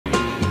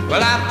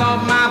Well, I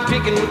thought my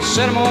picking would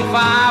set him on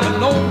fire, but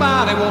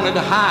nobody wanted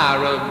to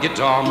hire a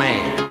guitar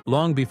man.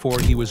 Long before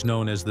he was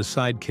known as the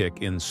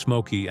sidekick in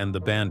Smokey and the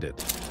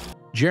Bandit,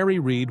 Jerry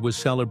Reed was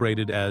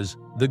celebrated as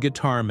the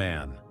Guitar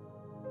Man.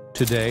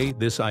 Today,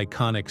 this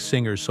iconic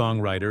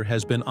singer-songwriter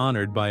has been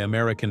honored by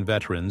American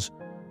veterans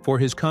for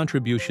his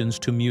contributions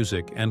to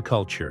music and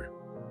culture.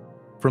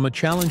 From a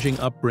challenging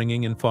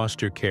upbringing in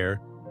foster care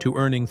to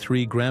earning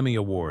 3 Grammy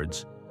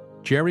Awards,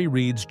 Jerry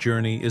Reed's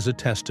journey is a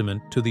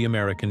testament to the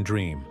American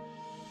dream.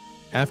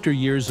 After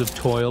years of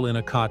toil in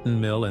a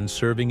cotton mill and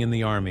serving in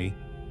the Army,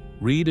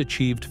 Reed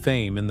achieved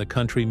fame in the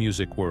country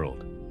music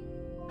world.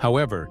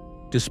 However,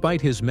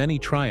 despite his many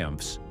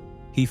triumphs,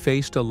 he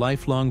faced a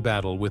lifelong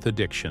battle with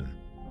addiction.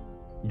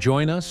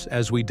 Join us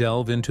as we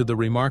delve into the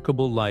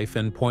remarkable life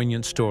and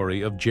poignant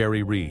story of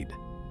Jerry Reed.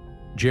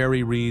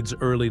 Jerry Reed's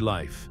early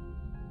life.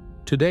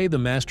 Today, the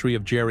mastery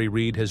of Jerry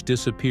Reed has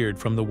disappeared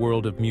from the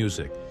world of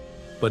music.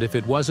 But if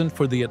it wasn't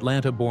for the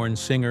Atlanta-born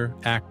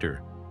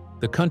singer-actor,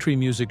 the country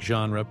music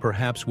genre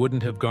perhaps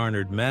wouldn't have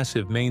garnered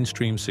massive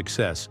mainstream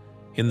success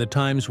in the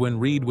times when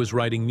Reed was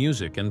writing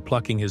music and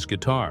plucking his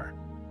guitar.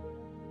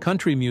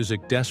 Country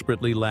music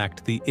desperately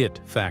lacked the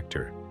it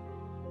factor.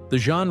 The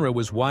genre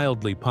was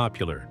wildly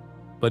popular,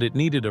 but it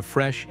needed a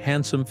fresh,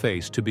 handsome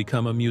face to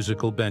become a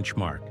musical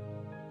benchmark.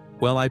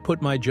 Well, I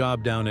put my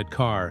job down at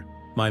Carr,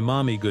 my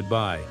mommy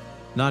goodbye,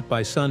 not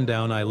by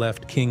sundown I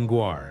left King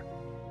Guar.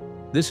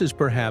 This is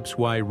perhaps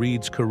why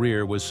Reed's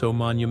career was so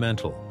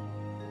monumental.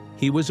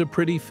 He was a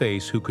pretty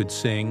face who could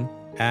sing,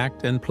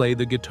 act, and play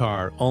the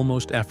guitar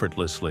almost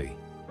effortlessly.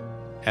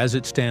 As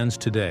it stands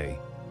today,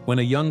 when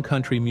a young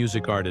country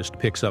music artist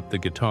picks up the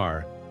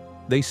guitar,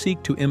 they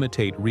seek to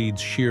imitate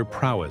Reed's sheer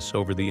prowess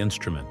over the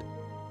instrument.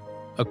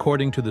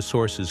 According to the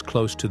sources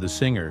close to the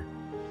singer,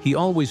 he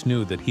always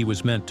knew that he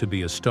was meant to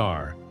be a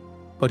star,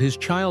 but his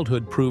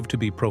childhood proved to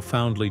be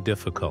profoundly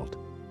difficult.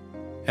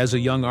 As a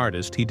young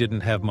artist, he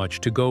didn't have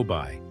much to go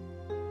by.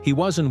 He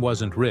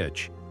wasn't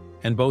rich,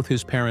 and both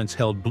his parents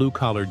held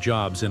blue-collar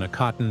jobs in a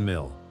cotton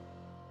mill.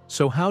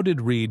 So how did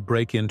Reed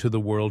break into the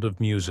world of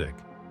music?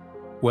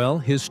 Well,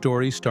 his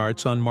story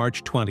starts on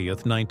March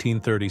 20th,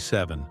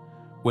 1937,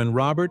 when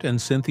Robert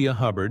and Cynthia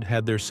Hubbard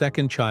had their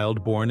second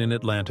child born in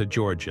Atlanta,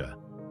 Georgia.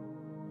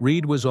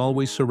 Reed was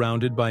always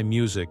surrounded by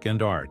music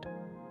and art,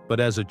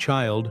 but as a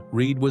child,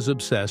 Reed was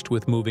obsessed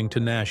with moving to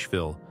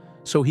Nashville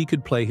so he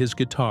could play his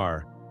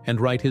guitar and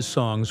write his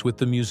songs with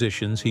the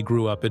musicians he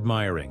grew up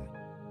admiring.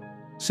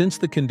 Since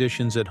the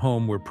conditions at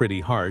home were pretty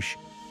harsh,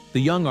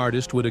 the young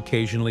artist would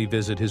occasionally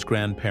visit his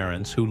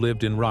grandparents who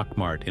lived in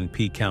Rockmart in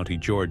P County,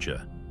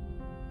 Georgia.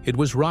 It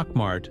was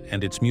Rockmart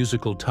and its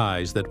musical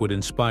ties that would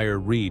inspire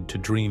Reed to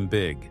dream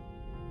big.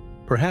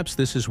 Perhaps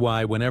this is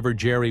why whenever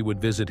Jerry would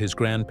visit his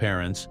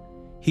grandparents,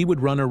 he would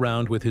run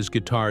around with his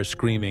guitar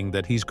screaming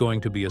that he's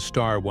going to be a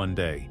star one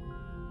day.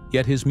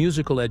 Yet his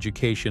musical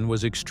education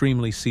was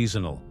extremely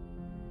seasonal.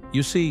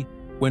 You see,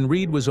 when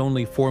Reed was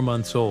only 4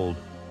 months old,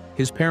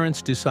 his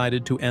parents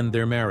decided to end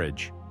their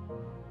marriage.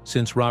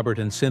 Since Robert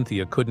and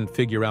Cynthia couldn't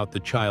figure out the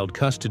child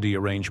custody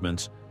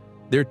arrangements,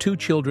 their 2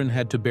 children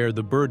had to bear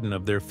the burden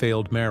of their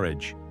failed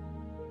marriage.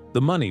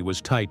 The money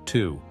was tight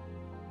too.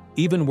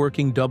 Even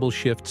working double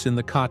shifts in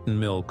the cotton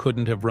mill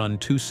couldn't have run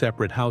 2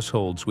 separate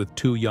households with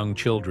 2 young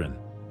children.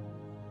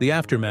 The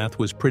aftermath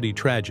was pretty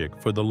tragic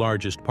for the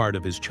largest part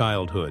of his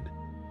childhood.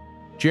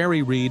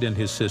 Jerry Reed and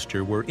his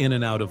sister were in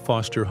and out of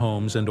foster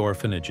homes and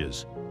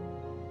orphanages.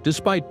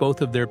 Despite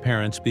both of their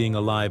parents being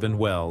alive and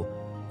well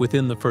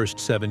within the first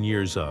 7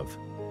 years of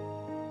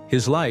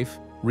his life,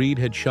 Reed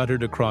had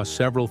shuttered across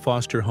several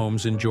foster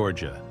homes in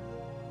Georgia.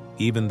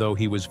 Even though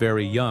he was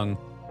very young,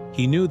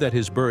 he knew that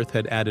his birth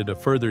had added a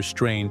further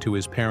strain to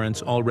his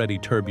parents' already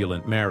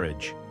turbulent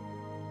marriage.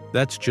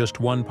 That's just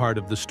one part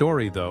of the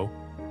story, though.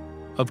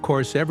 Of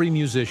course, every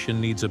musician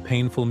needs a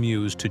painful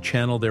muse to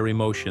channel their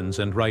emotions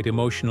and write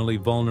emotionally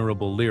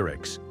vulnerable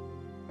lyrics.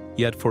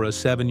 Yet for a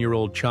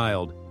 7-year-old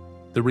child,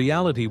 the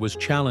reality was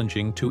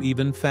challenging to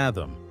even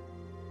fathom.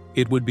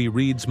 It would be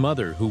Reed's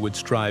mother who would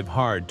strive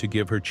hard to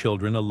give her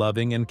children a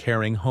loving and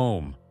caring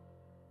home.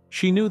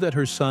 She knew that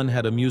her son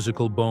had a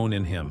musical bone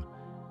in him,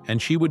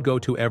 and she would go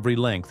to every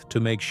length to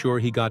make sure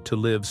he got to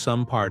live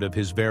some part of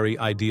his very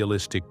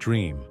idealistic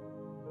dream.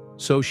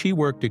 So she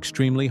worked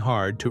extremely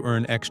hard to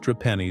earn extra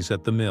pennies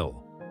at the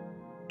mill.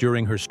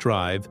 During her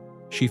strive,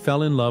 she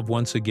fell in love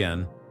once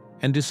again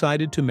and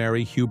decided to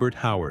marry Hubert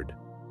Howard,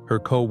 her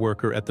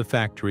co-worker at the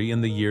factory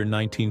in the year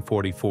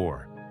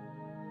 1944.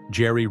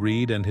 Jerry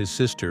Reed and his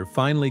sister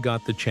finally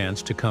got the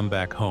chance to come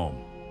back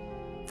home.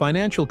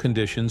 Financial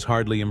conditions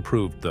hardly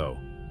improved, though.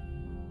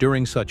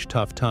 During such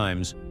tough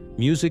times,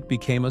 music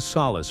became a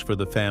solace for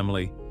the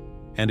family,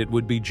 and it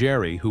would be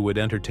Jerry who would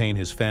entertain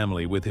his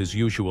family with his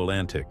usual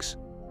antics.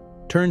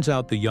 Turns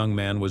out the young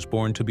man was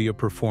born to be a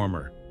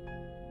performer.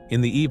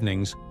 In the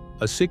evenings,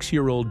 a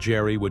 6-year-old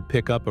Jerry would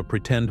pick up a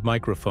pretend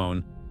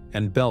microphone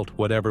and belt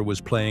whatever was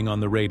playing on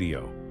the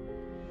radio.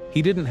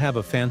 He didn't have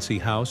a fancy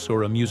house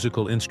or a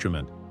musical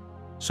instrument,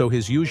 so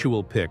his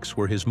usual picks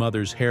were his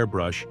mother's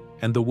hairbrush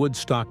and the wood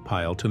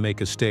stockpile to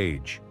make a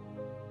stage.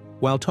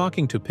 While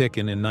talking to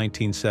Picken in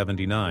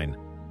 1979,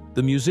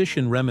 the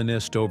musician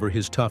reminisced over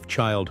his tough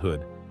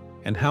childhood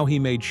and how he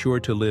made sure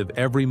to live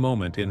every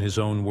moment in his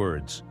own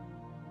words.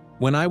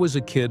 "When I was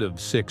a kid of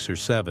 6 or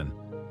 7,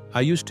 I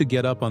used to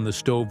get up on the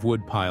stove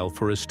wood pile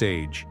for a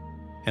stage,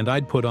 and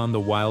I'd put on the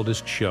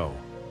wildest show.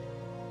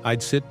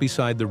 I'd sit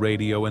beside the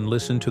radio and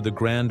listen to the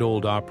Grand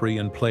Ole Opry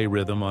and play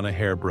rhythm on a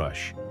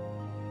hairbrush."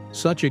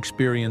 Such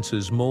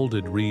experiences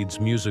molded Reed's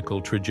musical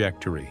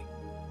trajectory.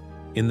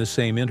 In the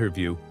same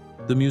interview,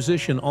 the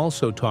musician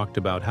also talked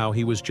about how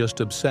he was just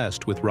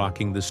obsessed with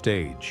rocking the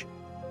stage.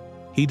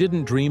 He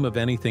didn't dream of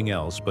anything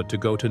else but to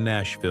go to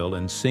Nashville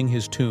and sing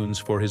his tunes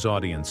for his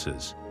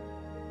audiences.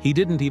 He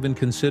didn't even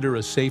consider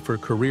a safer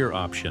career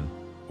option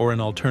or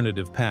an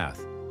alternative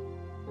path.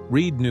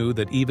 Reed knew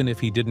that even if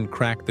he didn't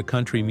crack the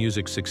country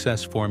music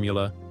success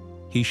formula,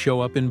 he'd show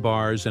up in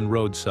bars and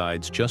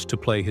roadsides just to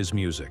play his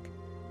music.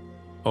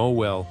 Oh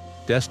well,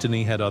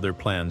 destiny had other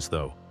plans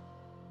though.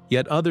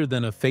 Yet other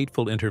than a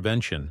fateful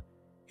intervention,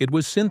 it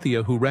was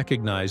Cynthia who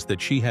recognized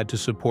that she had to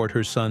support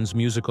her son's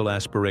musical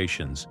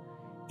aspirations,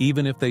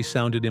 even if they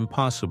sounded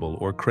impossible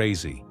or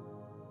crazy.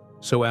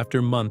 So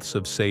after months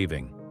of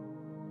saving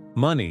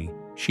money,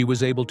 she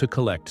was able to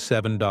collect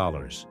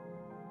 $7.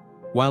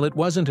 While it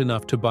wasn't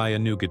enough to buy a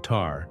new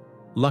guitar,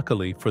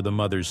 luckily for the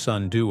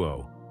mother-son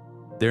duo,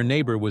 their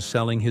neighbor was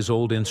selling his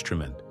old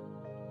instrument.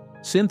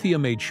 Cynthia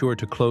made sure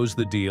to close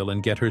the deal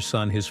and get her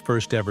son his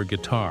first ever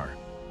guitar.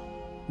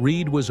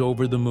 Reed was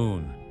over the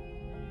moon.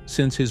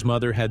 Since his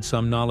mother had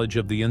some knowledge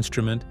of the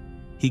instrument,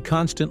 he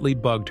constantly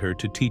bugged her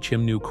to teach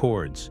him new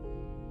chords.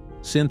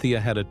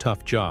 Cynthia had a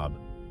tough job,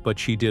 but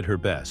she did her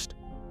best.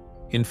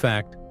 In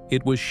fact,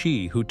 it was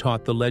she who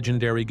taught the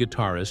legendary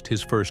guitarist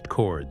his first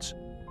chords.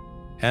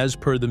 As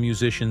per the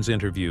musician's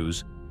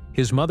interviews,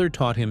 his mother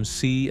taught him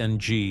C and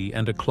G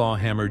and a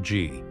clawhammer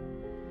G.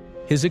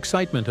 His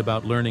excitement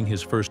about learning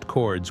his first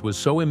chords was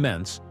so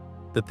immense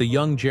that the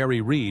young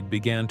Jerry Reed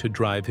began to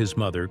drive his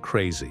mother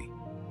crazy.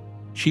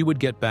 She would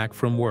get back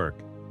from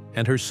work,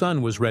 and her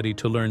son was ready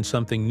to learn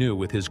something new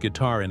with his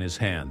guitar in his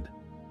hand.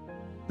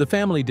 The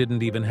family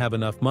didn't even have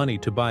enough money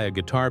to buy a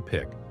guitar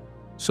pick,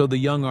 so the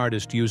young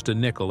artist used a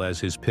nickel as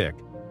his pick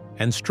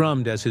and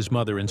strummed as his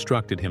mother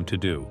instructed him to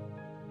do.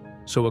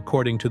 So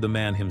according to the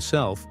man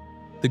himself,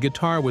 the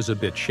guitar was a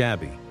bit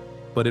shabby,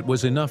 but it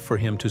was enough for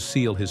him to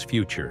seal his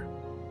future.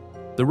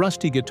 The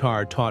rusty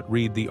guitar taught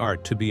Reed the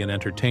art to be an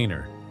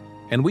entertainer,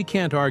 and we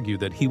can't argue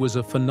that he was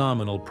a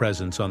phenomenal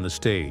presence on the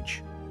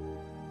stage.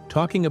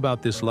 Talking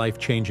about this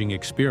life-changing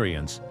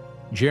experience,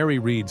 Jerry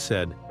Reed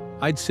said,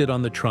 "I'd sit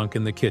on the trunk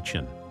in the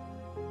kitchen.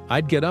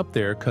 I'd get up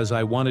there 'cause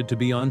I wanted to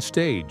be on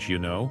stage, you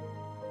know.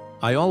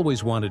 I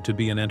always wanted to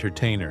be an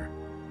entertainer,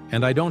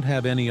 and I don't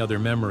have any other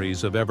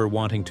memories of ever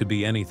wanting to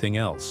be anything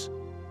else."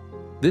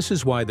 This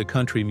is why the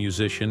country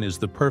musician is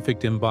the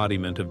perfect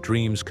embodiment of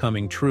dreams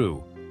coming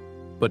true,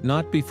 but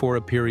not before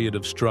a period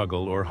of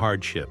struggle or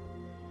hardship.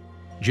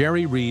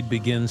 Jerry Reed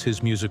begins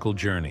his musical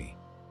journey.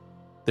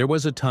 There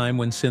was a time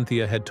when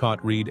Cynthia had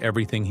taught Reed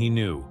everything he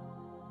knew,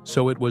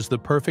 so it was the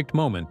perfect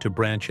moment to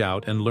branch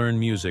out and learn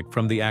music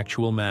from the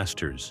actual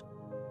masters.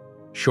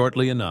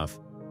 Shortly enough,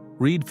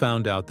 Reed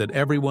found out that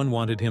everyone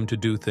wanted him to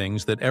do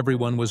things that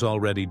everyone was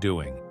already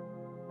doing.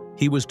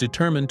 He was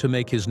determined to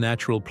make his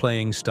natural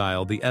playing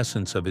style the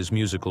essence of his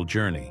musical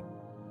journey,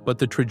 but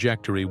the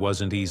trajectory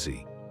wasn't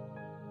easy.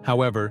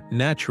 However,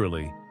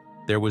 naturally,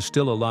 there was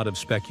still a lot of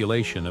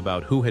speculation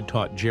about who had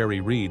taught Jerry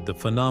Reed the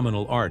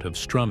phenomenal art of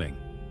strumming.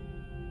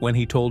 When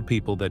he told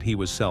people that he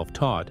was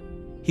self-taught,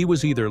 he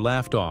was either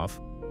laughed off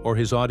or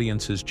his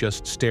audiences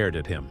just stared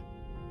at him.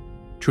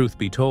 Truth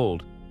be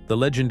told, the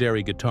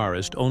legendary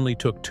guitarist only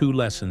took 2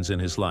 lessons in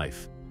his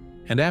life,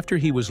 and after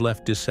he was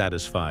left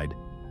dissatisfied,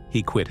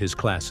 he quit his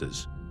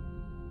classes.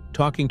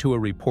 Talking to a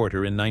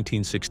reporter in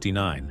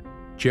 1969,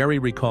 Jerry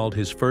recalled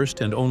his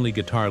first and only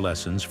guitar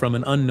lessons from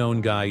an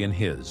unknown guy in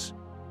his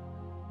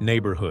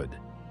neighborhood.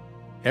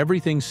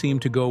 Everything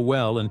seemed to go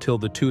well until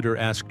the tutor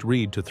asked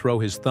Reed to throw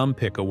his thumb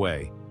pick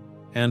away,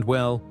 and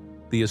well,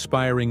 the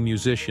aspiring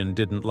musician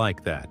didn't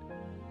like that.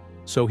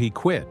 So he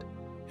quit,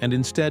 and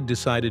instead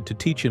decided to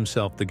teach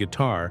himself the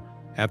guitar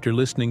after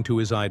listening to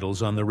his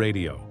idols on the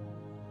radio.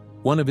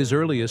 One of his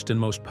earliest and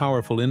most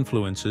powerful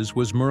influences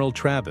was Merle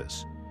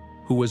Travis,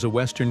 who was a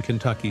Western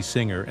Kentucky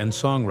singer and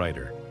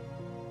songwriter.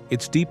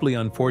 It's deeply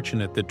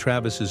unfortunate that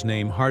Travis's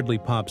name hardly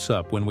pops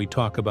up when we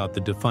talk about the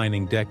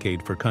defining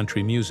decade for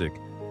country music,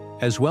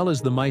 as well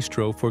as the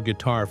maestro for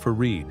guitar for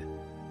Reed.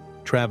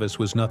 Travis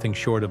was nothing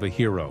short of a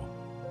hero.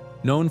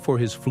 Known for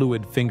his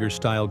fluid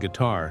fingerstyle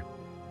guitar,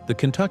 the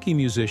Kentucky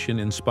musician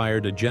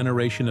inspired a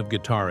generation of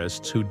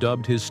guitarists who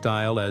dubbed his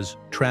style as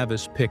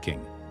Travis picking.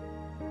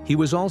 He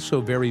was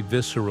also very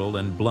visceral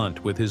and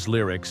blunt with his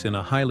lyrics in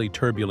a highly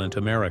turbulent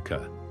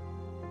America.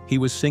 He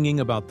was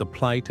singing about the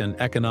plight and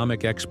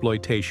economic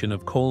exploitation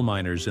of coal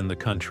miners in the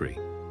country.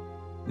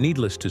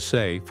 Needless to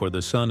say, for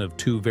the son of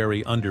 2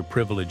 very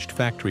underprivileged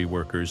factory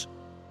workers,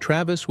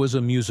 Travis was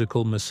a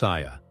musical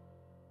messiah.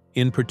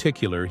 In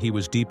particular, he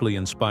was deeply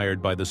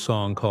inspired by the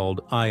song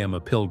called "I Am a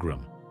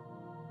Pilgrim."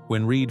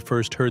 When Reed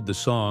first heard the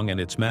song and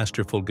its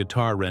masterful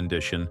guitar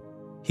rendition,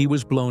 he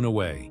was blown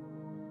away.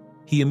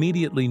 He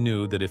immediately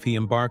knew that if he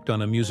embarked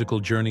on a musical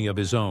journey of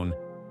his own,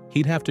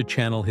 he'd have to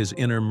channel his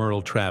inner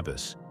Merle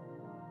Travis.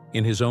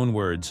 In his own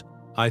words,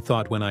 "I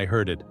thought when I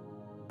heard it,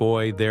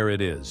 boy, there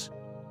it is.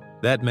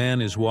 That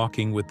man is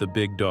walking with the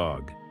big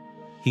dog.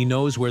 He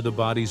knows where the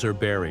bodies are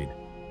buried,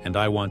 and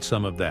I want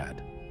some of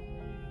that."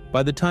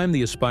 By the time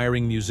the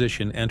aspiring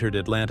musician entered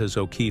Atlanta's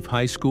O'Keefe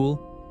High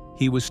School,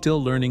 he was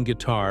still learning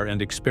guitar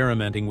and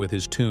experimenting with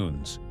his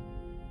tunes.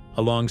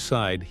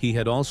 Alongside, he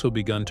had also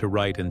begun to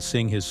write and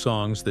sing his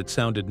songs that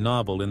sounded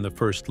novel in the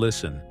first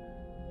listen,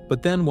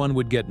 but then one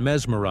would get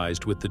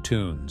mesmerized with the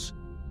tunes.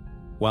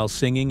 While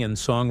singing and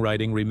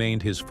songwriting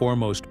remained his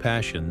foremost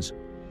passions,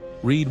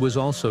 Reed was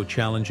also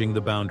challenging the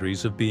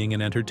boundaries of being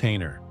an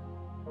entertainer.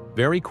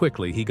 Very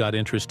quickly, he got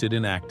interested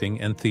in acting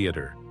and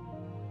theater.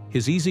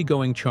 His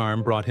easygoing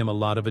charm brought him a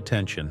lot of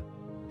attention,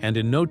 and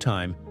in no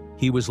time,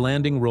 he was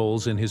landing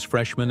roles in his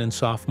freshman and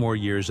sophomore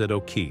years at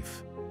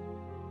O'Keefe.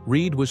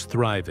 Reed was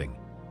thriving.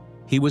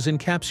 He was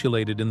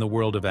encapsulated in the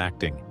world of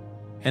acting,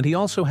 and he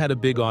also had a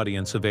big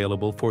audience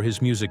available for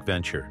his music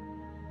venture.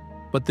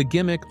 But the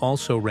gimmick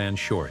also ran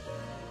short.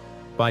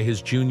 By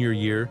his junior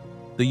year,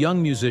 the young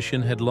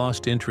musician had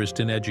lost interest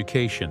in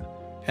education,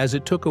 as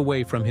it took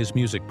away from his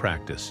music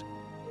practice.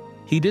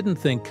 He didn't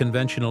think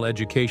conventional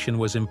education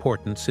was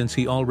important since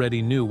he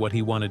already knew what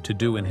he wanted to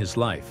do in his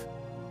life.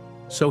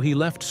 So he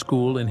left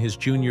school in his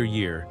junior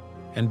year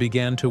and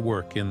began to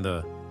work in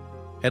the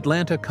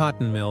Atlanta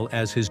cotton mill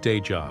as his day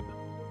job.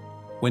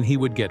 When he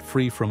would get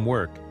free from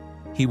work,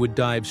 he would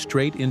dive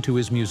straight into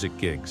his music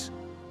gigs.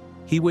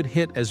 He would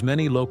hit as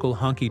many local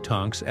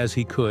honky-tonks as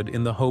he could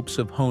in the hopes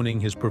of honing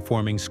his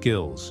performing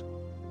skills.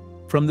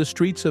 From the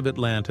streets of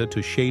Atlanta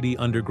to shady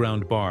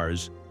underground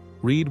bars,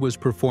 Reed was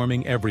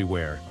performing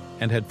everywhere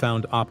and had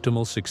found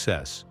optimal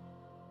success.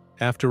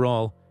 After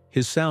all,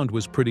 his sound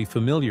was pretty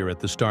familiar at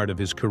the start of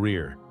his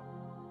career.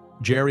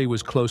 Jerry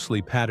was closely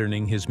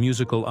patterning his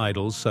musical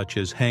idols such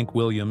as Hank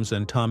Williams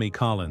and Tommy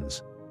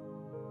Collins.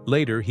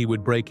 Later, he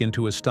would break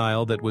into a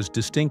style that was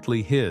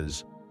distinctly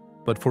his,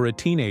 but for a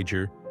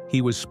teenager, he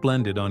was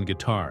splendid on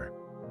guitar.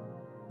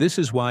 This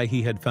is why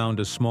he had found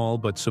a small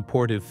but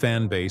supportive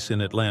fan base in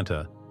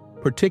Atlanta,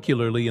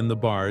 particularly in the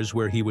bars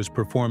where he was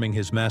performing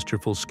his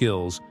masterful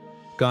skills,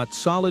 got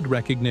solid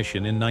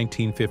recognition in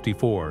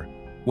 1954,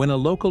 when a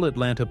local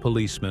Atlanta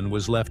policeman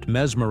was left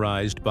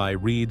mesmerized by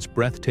Reed's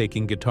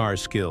breathtaking guitar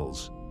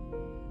skills.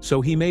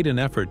 So he made an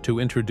effort to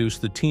introduce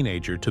the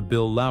teenager to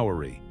Bill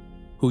Lowry,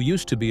 who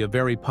used to be a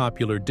very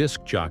popular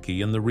disc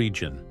jockey in the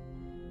region.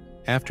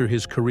 After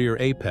his career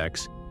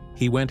apex,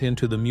 he went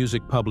into the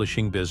music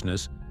publishing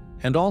business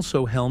and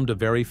also helmed a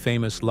very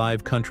famous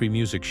live country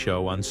music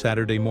show on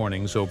Saturday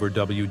mornings over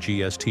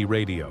WGST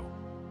radio.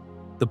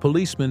 The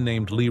policeman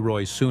named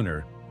Leroy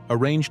Sooner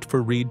arranged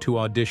for Reed to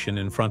audition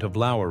in front of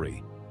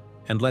Lowry,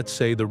 and let's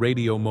say the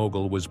radio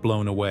mogul was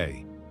blown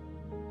away.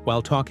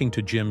 While talking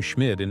to Jim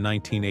Schmid in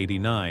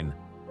 1989,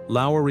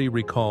 Lowry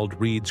recalled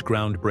Reed's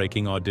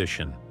groundbreaking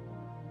audition.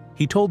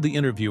 He told the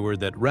interviewer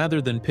that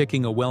rather than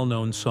picking a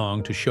well-known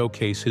song to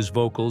showcase his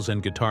vocals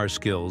and guitar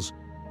skills,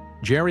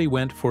 Jerry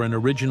went for an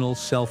original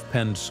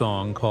self-penned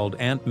song called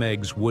Aunt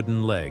Meg's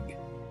Wooden Leg.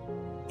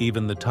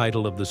 Even the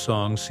title of the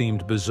song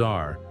seemed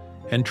bizarre,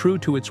 and true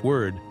to its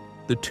word,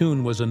 the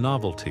tune was a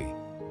novelty.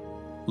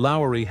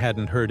 Lowry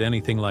hadn't heard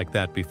anything like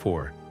that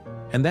before,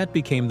 and that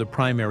became the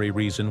primary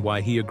reason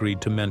why he agreed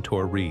to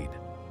mentor Reed.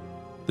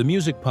 The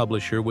music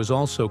publisher was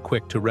also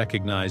quick to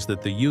recognize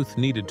that the youth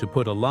needed to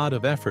put a lot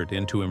of effort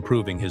into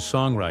improving his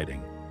songwriting.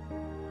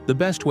 The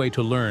best way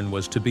to learn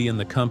was to be in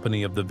the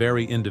company of the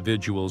very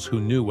individuals who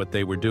knew what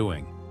they were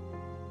doing.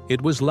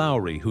 It was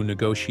Lowry who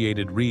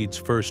negotiated Reed's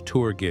first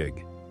tour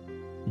gig.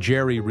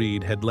 Jerry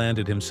Reed had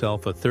landed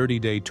himself a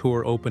 30-day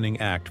tour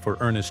opening act for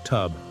Ernest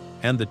Tubb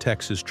and the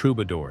Texas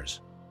Troubadours.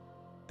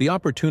 The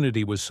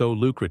opportunity was so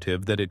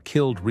lucrative that it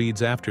killed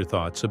Reed's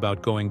afterthoughts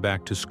about going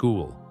back to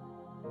school.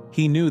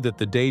 He knew that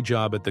the day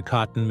job at the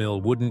cotton mill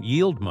wouldn't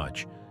yield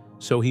much,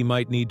 so he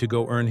might need to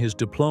go earn his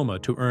diploma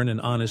to earn an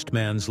honest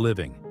man's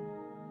living.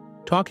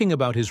 Talking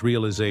about his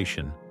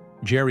realization,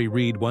 Jerry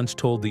Reed once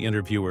told the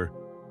interviewer,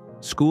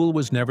 "School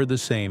was never the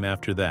same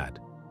after that."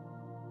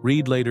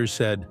 Reed later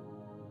said,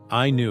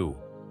 "I knew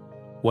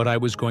what I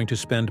was going to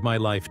spend my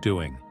life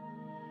doing.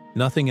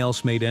 Nothing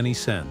else made any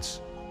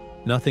sense.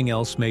 Nothing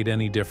else made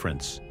any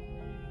difference."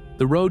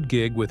 The road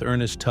gig with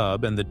Ernest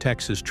Tubb and the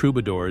Texas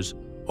Troubadours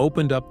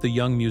opened up the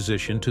young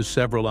musician to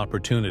several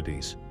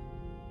opportunities.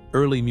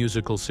 Early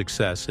musical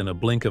success in a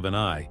blink of an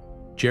eye,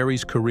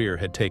 Jerry's career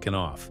had taken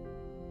off.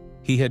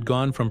 He had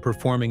gone from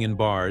performing in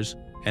bars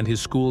and his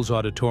school's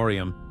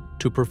auditorium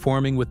to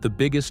performing with the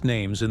biggest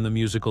names in the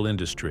musical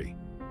industry.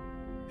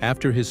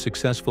 After his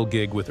successful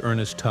gig with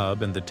Ernest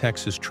Tubb and the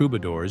Texas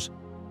Troubadours,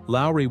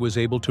 Lowry was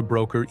able to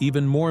broker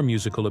even more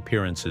musical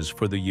appearances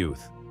for the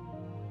youth.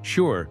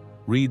 Sure,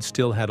 Reed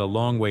still had a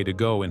long way to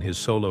go in his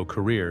solo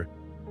career,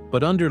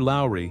 but under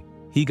Lowry,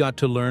 he got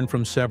to learn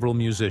from several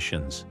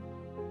musicians.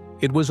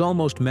 It was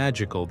almost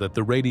magical that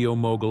the radio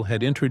mogul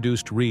had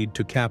introduced Reed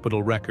to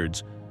Capitol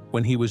Records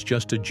when he was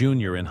just a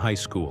junior in high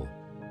school.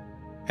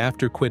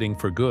 After quitting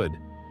for good,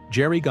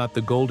 Jerry got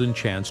the golden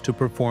chance to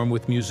perform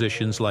with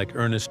musicians like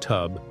Ernest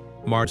Tubb,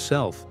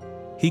 Marcel.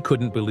 He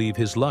couldn't believe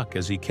his luck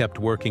as he kept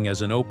working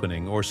as an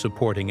opening or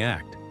supporting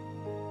act.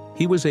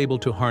 He was able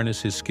to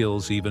harness his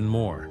skills even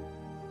more.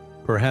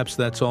 Perhaps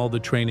that's all the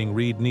training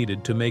Reed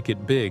needed to make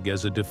it big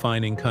as a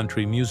defining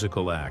country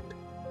musical act.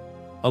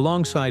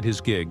 Alongside his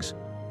gigs,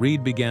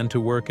 Reed began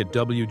to work at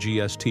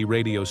WGST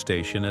radio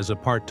station as a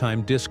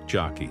part-time disc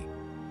jockey.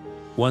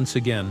 Once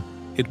again,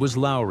 it was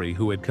Lowry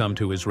who had come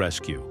to his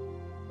rescue.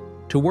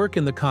 To work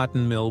in the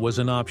cotton mill was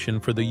an option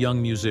for the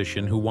young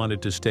musician who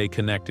wanted to stay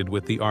connected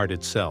with the art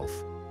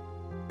itself.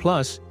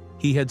 Plus,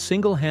 he had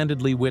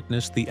single-handedly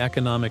witnessed the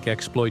economic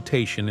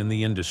exploitation in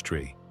the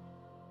industry.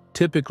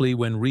 Typically,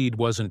 when Reed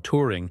wasn't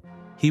touring,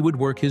 he would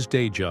work his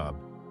day job,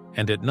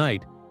 and at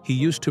night, he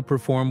used to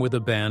perform with a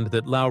band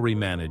that Lowry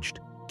managed,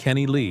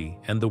 Kenny Lee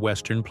and the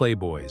Western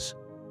Playboys.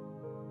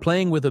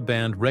 Playing with a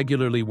band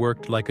regularly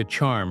worked like a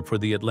charm for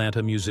the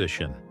Atlanta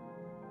musician.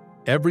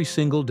 Every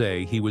single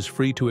day, he was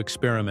free to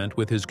experiment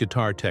with his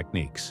guitar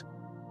techniques.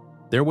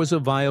 There was a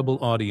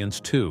viable audience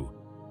too,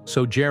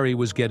 so Jerry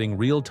was getting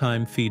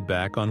real-time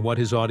feedback on what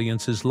his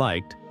audiences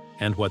liked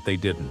and what they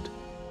didn't.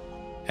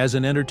 As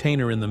an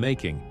entertainer in the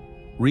making,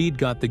 Reed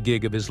got the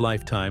gig of his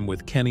lifetime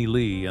with Kenny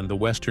Lee and the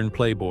Western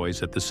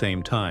Playboys at the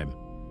same time.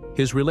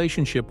 His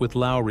relationship with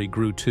Lowry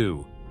grew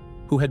too,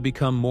 who had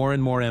become more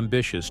and more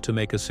ambitious to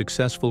make a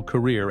successful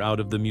career out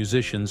of the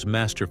musician's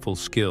masterful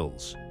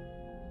skills.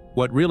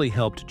 What really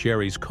helped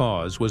Jerry's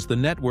cause was the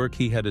network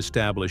he had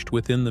established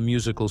within the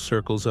musical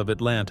circles of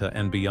Atlanta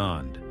and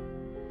beyond.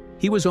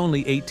 He was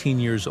only 18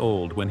 years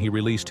old when he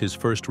released his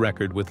first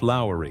record with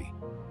Lowry,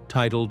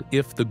 titled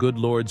If the Good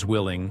Lord's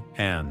Willing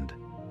and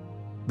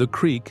The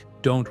Creek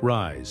Don't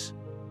Rise.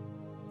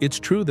 It's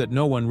true that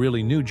no one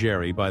really knew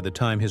Jerry by the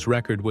time his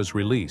record was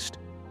released.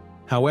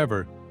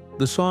 However,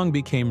 the song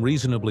became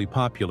reasonably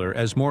popular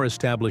as more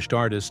established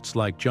artists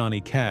like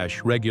Johnny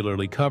Cash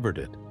regularly covered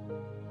it.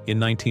 In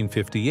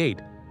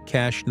 1958,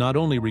 Cash not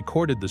only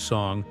recorded the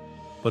song,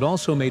 but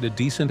also made a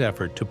decent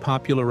effort to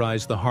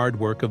popularize the hard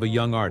work of a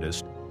young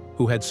artist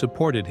who had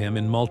supported him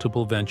in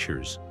multiple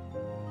ventures.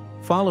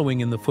 Following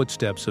in the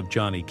footsteps of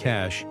Johnny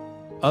Cash,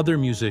 other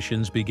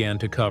musicians began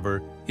to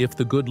cover If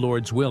the Good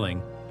Lord's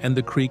Willing and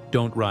The Creek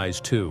Don't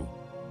Rise too.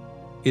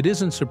 It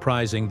isn't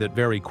surprising that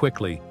very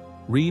quickly,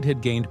 Reed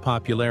had gained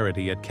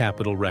popularity at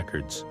Capitol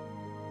Records.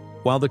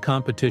 While the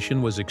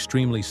competition was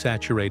extremely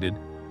saturated,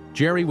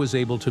 Jerry was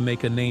able to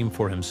make a name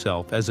for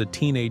himself as a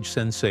teenage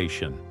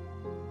sensation.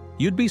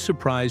 You'd be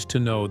surprised to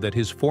know that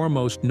his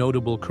foremost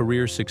notable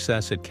career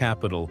success at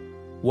Capitol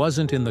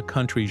wasn't in the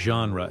country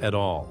genre at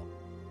all.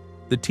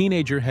 The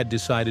teenager had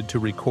decided to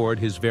record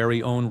his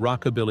very own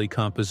rockabilly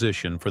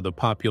composition for the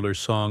popular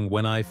song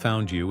When I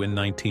Found You in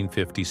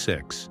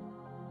 1956.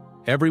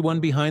 Everyone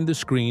behind the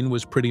screen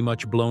was pretty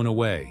much blown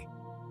away.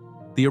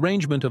 The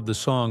arrangement of the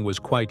song was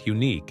quite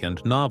unique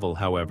and novel,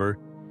 however.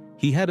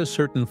 He had a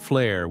certain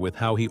flair with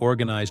how he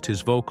organized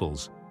his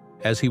vocals,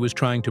 as he was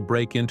trying to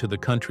break into the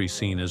country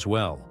scene as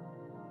well.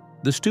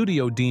 The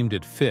studio deemed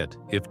it fit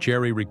if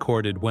Jerry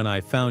recorded When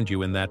I Found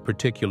You in that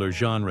particular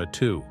genre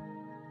too.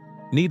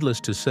 Needless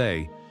to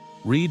say,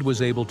 Reed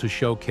was able to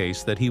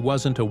showcase that he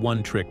wasn't a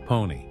one-trick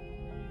pony.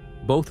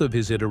 Both of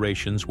his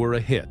iterations were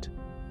a hit.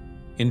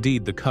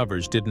 Indeed, the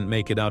covers didn't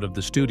make it out of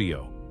the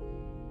studio.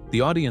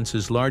 The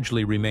audiences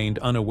largely remained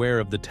unaware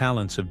of the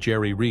talents of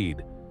Jerry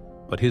Reed,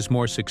 but his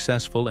more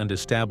successful and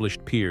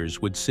established peers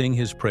would sing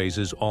his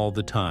praises all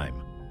the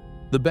time.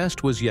 The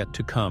best was yet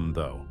to come,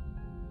 though.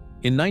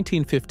 In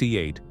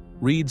 1958,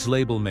 Reed's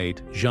label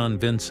mate, Jean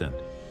Vincent,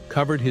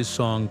 covered his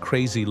song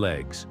Crazy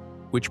Legs,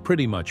 which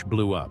pretty much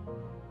blew up.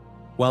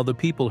 While the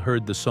people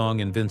heard the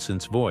song in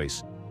Vincent's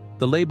voice,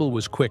 the label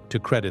was quick to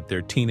credit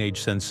their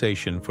teenage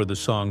sensation for the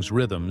song's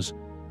rhythms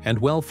and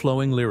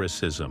well-flowing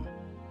lyricism.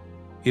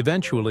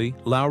 Eventually,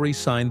 Lowry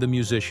signed the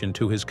musician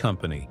to his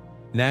company,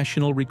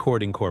 National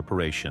Recording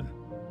Corporation.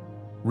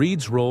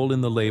 Reed's role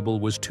in the label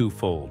was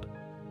twofold.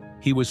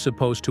 He was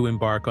supposed to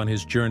embark on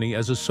his journey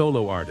as a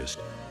solo artist,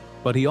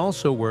 but he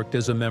also worked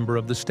as a member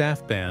of the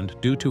staff band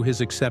due to his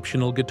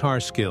exceptional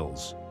guitar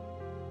skills.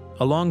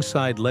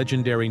 Alongside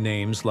legendary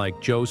names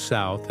like Joe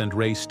South and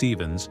Ray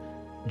Stevens,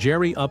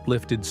 Jerry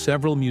uplifted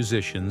several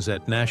musicians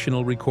at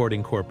National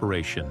Recording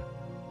Corporation.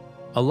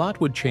 A lot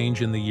would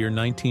change in the year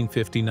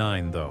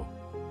 1959, though.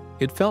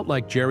 It felt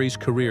like Jerry's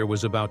career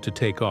was about to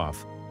take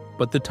off,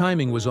 but the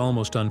timing was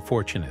almost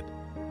unfortunate.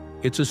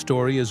 It's a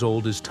story as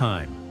old as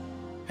time,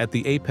 at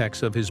the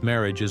apex of his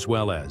marriage as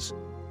well as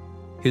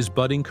his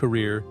budding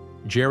career.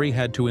 Jerry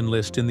had to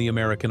enlist in the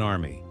American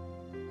Army.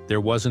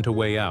 There wasn't a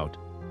way out,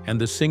 and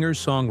the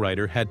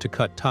singer-songwriter had to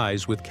cut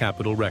ties with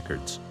Capitol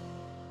Records.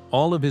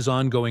 All of his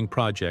ongoing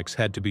projects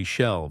had to be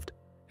shelved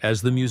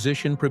as the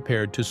musician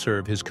prepared to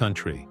serve his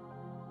country.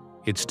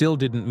 It still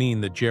didn't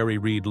mean that Jerry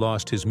Reed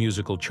lost his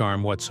musical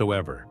charm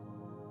whatsoever.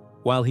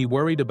 While he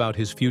worried about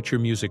his future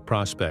music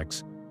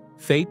prospects,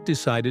 fate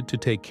decided to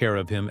take care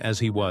of him as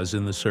he was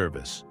in the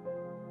service.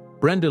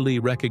 Brenda Lee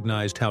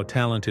recognized how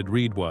talented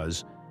Reed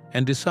was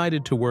and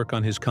decided to work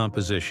on his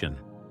composition.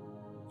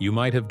 You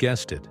might have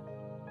guessed it.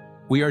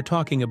 We are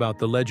talking about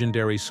the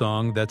legendary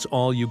song That's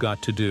All You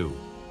Got to Do,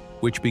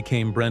 which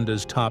became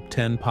Brenda's top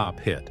 10 pop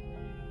hit.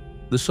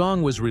 The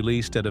song was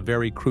released at a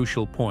very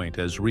crucial point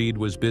as Reed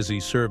was busy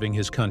serving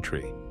his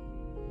country.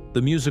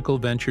 The musical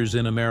ventures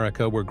in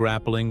America were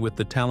grappling with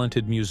the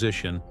talented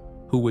musician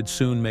who would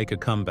soon make a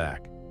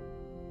comeback.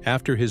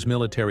 After his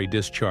military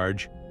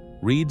discharge,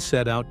 Reed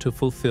set out to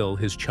fulfill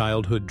his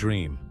childhood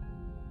dream.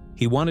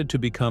 He wanted to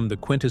become the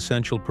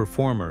quintessential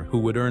performer who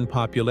would earn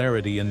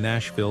popularity in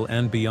Nashville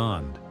and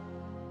beyond.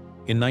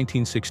 In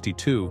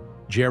 1962,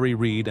 Jerry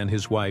Reed and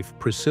his wife,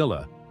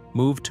 Priscilla,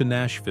 moved to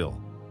Nashville,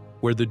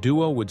 where the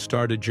duo would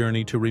start a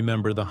journey to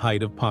remember the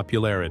height of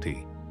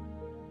popularity.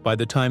 By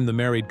the time the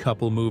married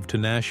couple moved to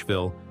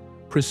Nashville,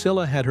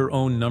 Priscilla had her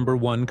own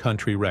 #1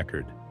 country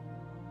record.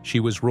 She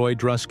was Roy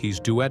Drusky's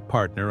duet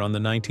partner on the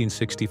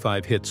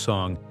 1965 hit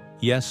song,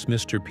 Yes,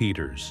 Mr.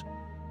 Peters.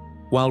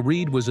 While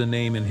Reed was a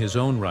name in his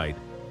own right,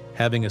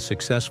 having a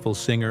successful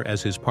singer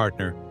as his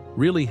partner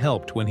really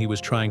helped when he was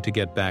trying to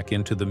get back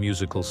into the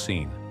musical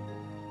scene.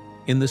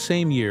 In the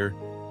same year,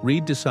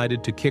 Reed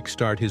decided to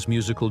kickstart his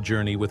musical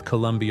journey with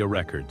Columbia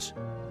Records.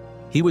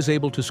 He was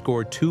able to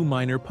score 2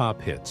 minor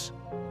pop hits,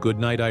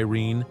 Goodnight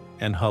Irene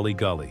and Hully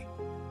Gully.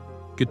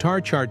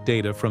 Guitar chart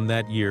data from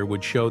that year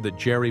would show that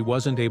Jerry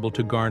wasn't able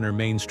to garner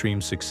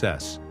mainstream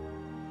success.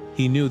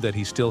 He knew that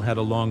he still had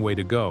a long way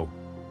to go,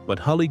 but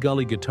Hully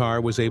Gully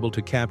Guitar was able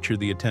to capture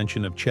the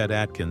attention of Chet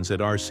Atkins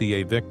at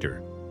RCA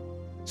Victor.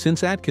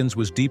 Since Atkins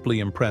was deeply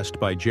impressed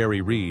by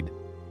Jerry Reed,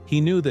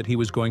 he knew that he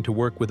was going to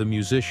work with a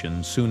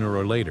musician sooner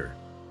or later.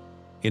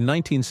 In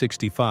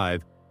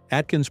 1965,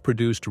 Atkins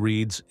produced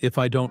Reed's If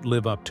I Don't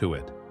Live Up to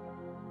It.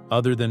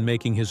 Other than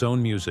making his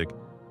own music,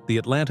 the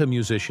Atlanta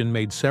musician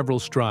made several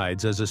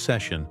strides as a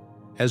session,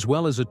 as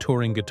well as a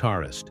touring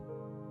guitarist.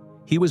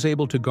 He was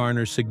able to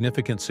garner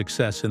significant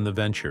success in the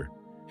venture,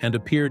 and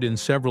appeared in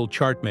several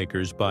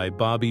chartmakers by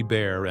Bobby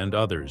Bare and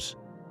others.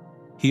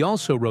 He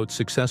also wrote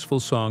successful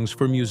songs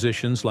for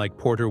musicians like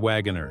Porter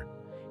Wagoner,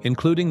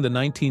 including the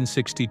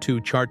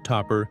 1962 chart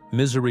topper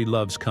Misery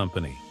Loves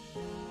Company.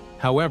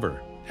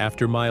 However,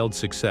 after mild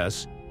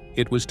success,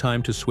 it was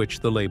time to switch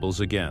the labels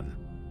again.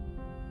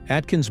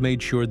 Atkins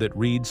made sure that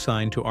Reed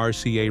signed to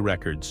RCA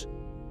Records,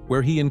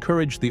 where he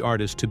encouraged the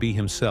artist to be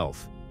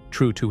himself,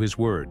 true to his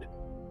word.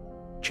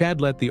 Chad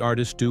let the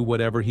artist do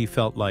whatever he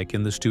felt like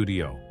in the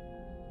studio.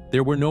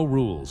 There were no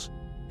rules,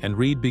 and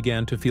Reed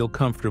began to feel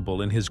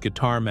comfortable in his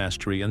guitar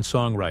mastery and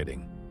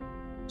songwriting.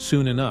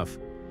 Soon enough,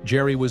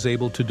 Jerry was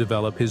able to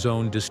develop his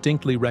own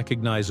distinctly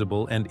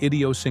recognizable and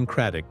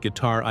idiosyncratic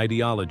guitar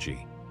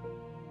ideology.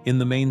 In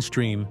the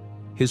mainstream,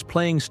 his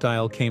playing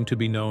style came to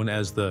be known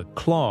as the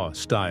claw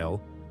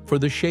style for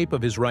the shape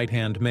of his right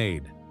hand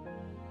made.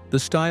 The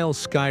style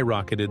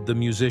skyrocketed the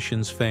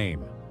musician's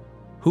fame,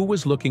 who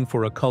was looking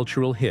for a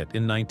cultural hit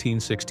in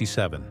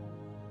 1967.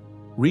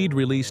 Reed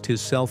released his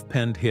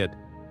self-penned hit,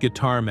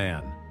 Guitar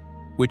Man,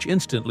 which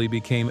instantly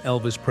became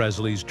Elvis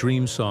Presley's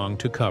dream song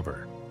to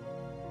cover.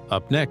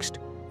 Up next,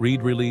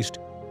 Reed released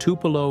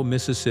Tupelo,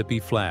 Mississippi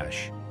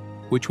Flash,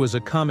 which was a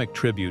comic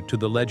tribute to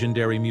the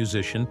legendary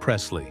musician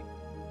Presley.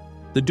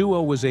 The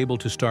duo was able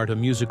to start a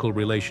musical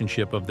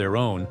relationship of their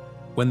own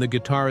when the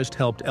guitarist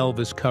helped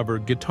Elvis cover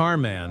Guitar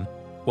Man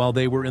while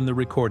they were in the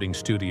recording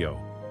studio.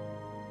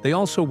 They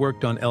also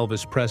worked on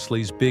Elvis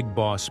Presley's Big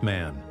Boss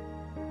Man.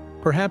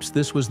 Perhaps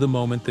this was the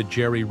moment that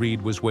Jerry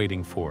Reed was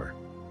waiting for.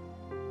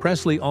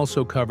 Presley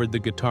also covered the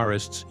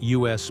guitarist's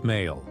U.S.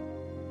 Mail.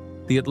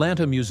 The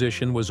Atlanta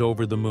musician was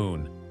over the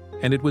moon,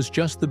 and it was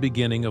just the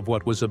beginning of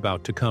what was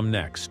about to come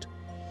next.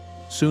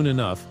 Soon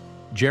enough,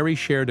 Jerry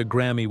shared a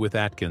Grammy with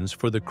Atkins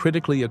for the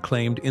critically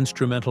acclaimed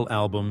instrumental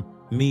album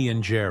Me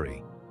and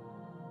Jerry.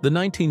 The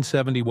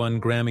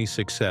 1971 Grammy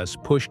success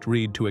pushed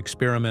Reed to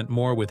experiment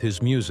more with his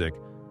music,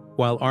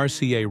 while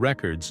RCA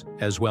Records,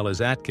 as well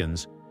as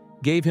Atkins,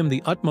 gave him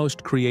the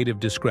utmost creative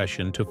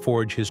discretion to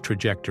forge his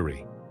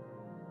trajectory.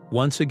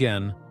 Once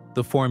again,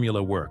 the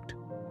formula worked.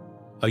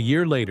 A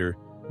year later,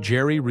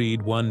 Jerry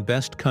Reed won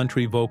Best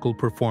Country Vocal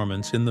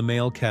Performance in the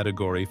male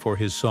category for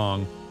his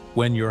song,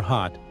 When You're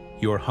Hot,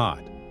 You're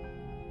Hot.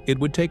 It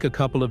would take a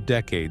couple of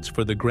decades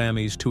for the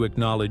Grammys to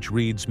acknowledge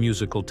Reed's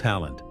musical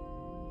talent.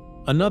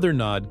 Another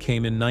nod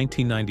came in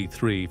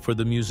 1993 for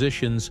the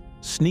musician's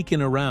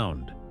Sneakin'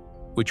 Around,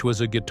 which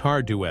was a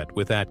guitar duet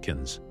with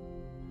Atkins.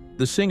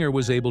 The singer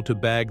was able to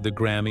bag the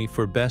Grammy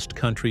for Best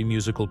Country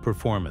Musical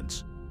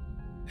Performance.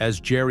 As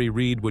Jerry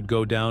Reed would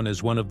go down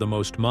as one of the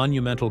most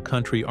monumental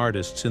country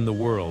artists in the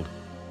world,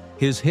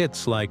 his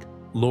hits like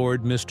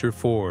Lord Mr.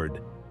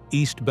 Ford,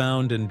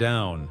 Eastbound and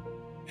Down,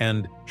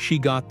 and She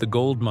Got the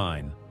Gold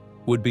Mine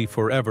would be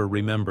forever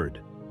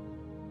remembered.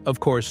 Of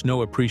course,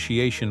 no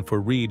appreciation for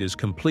Reed is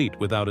complete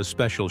without a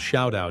special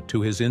shout-out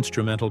to his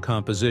instrumental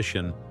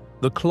composition,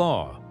 The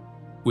Claw,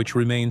 which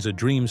remains a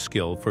dream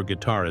skill for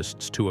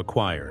guitarists to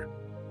acquire.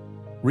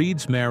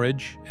 Reed's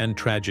marriage and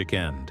tragic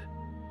end.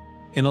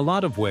 In a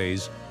lot of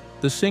ways,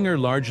 the singer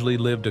largely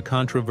lived a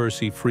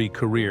controversy-free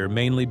career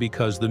mainly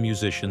because the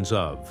musicians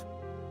of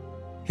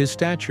his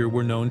stature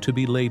were known to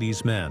be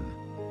ladies' men.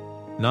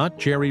 Not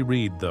Jerry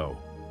Reed, though.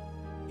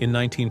 In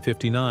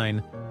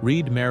 1959,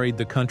 Reed married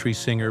the country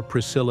singer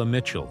Priscilla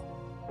Mitchell.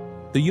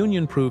 The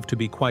union proved to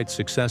be quite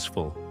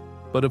successful,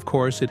 but of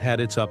course it had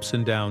its ups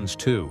and downs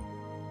too.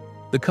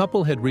 The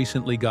couple had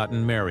recently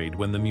gotten married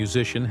when the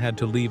musician had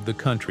to leave the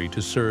country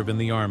to serve in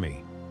the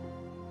army.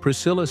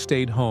 Priscilla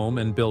stayed home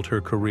and built her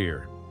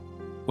career.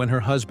 When her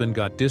husband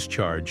got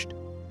discharged,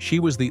 she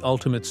was the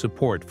ultimate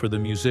support for the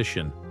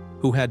musician,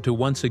 who had to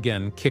once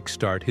again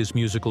kickstart his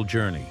musical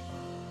journey.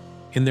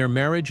 In their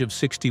marriage of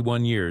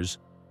 61 years,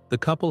 the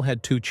couple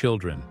had 2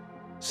 children,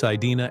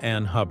 Sidina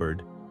Ann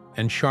Hubbard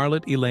and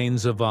Charlotte Elaine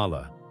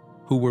Zavala,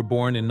 who were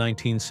born in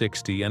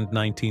 1960 and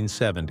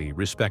 1970,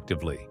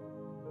 respectively.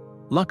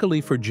 Luckily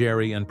for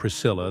Jerry and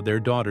Priscilla, their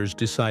daughters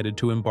decided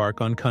to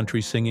embark on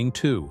country singing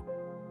too,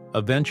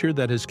 a venture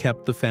that has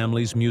kept the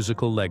family's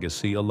musical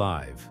legacy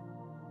alive.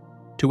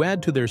 To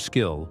add to their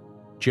skill,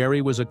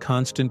 Jerry was a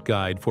constant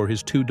guide for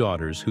his 2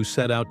 daughters who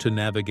set out to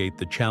navigate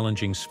the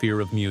challenging sphere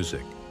of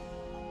music.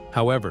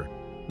 However,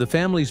 the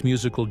family's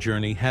musical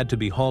journey had to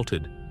be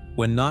halted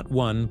when not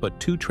one but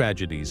 2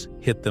 tragedies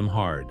hit them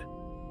hard.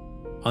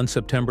 On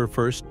September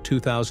 1,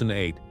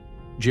 2008,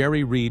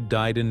 Jerry Reed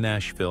died in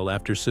Nashville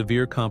after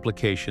severe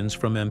complications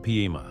from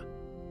emphysema.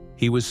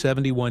 He was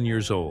 71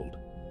 years old.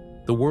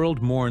 The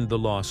world mourned the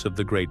loss of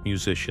the great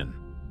musician.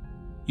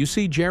 You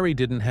see, Jerry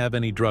didn't have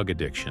any drug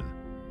addiction,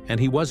 and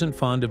he wasn't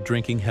fond of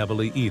drinking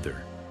heavily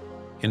either.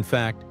 In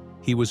fact,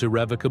 he was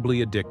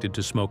irrevocably addicted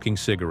to smoking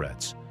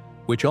cigarettes,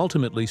 which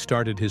ultimately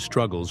started his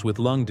struggles with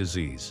lung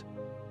disease.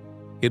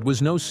 It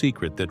was no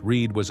secret that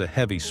Reed was a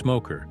heavy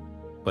smoker,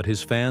 but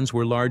his fans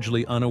were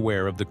largely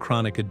unaware of the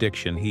chronic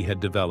addiction he had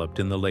developed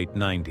in the late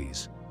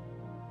 90s.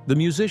 The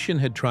musician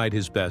had tried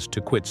his best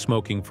to quit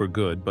smoking for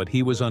good, but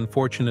he was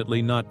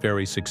unfortunately not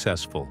very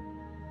successful.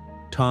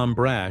 Tom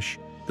Brash,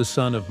 the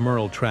son of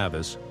Merle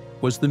Travis,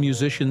 was the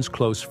musician's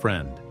close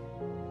friend.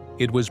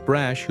 It was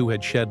Brash who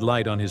had shed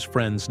light on his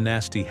friend's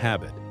nasty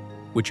habit,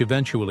 which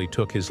eventually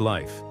took his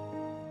life.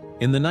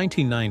 In the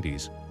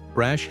 1990s,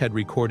 Brash had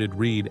recorded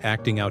Reed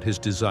acting out his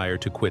desire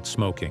to quit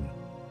smoking.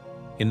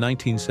 In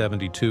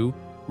 1972,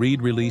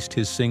 Reed released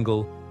his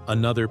single,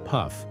 "Another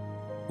Puff,"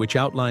 which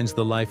outlines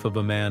the life of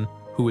a man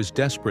who is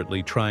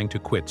desperately trying to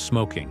quit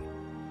smoking.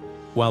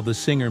 While the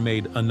singer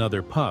made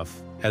 "Another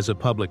Puff" as a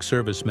public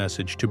service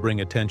message to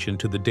bring attention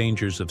to the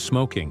dangers of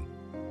smoking,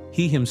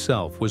 he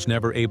himself was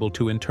never able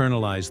to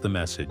internalize the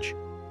message.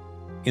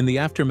 In the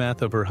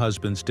aftermath of her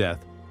husband's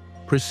death,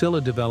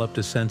 Priscilla developed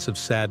a sense of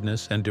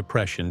sadness and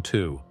depression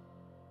too.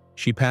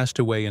 She passed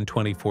away in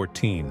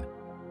 2014.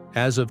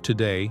 As of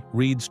today,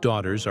 Reed's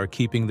daughters are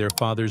keeping their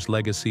father's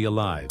legacy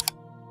alive.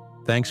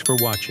 Thanks for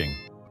watching,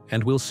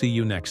 and we'll see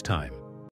you next time.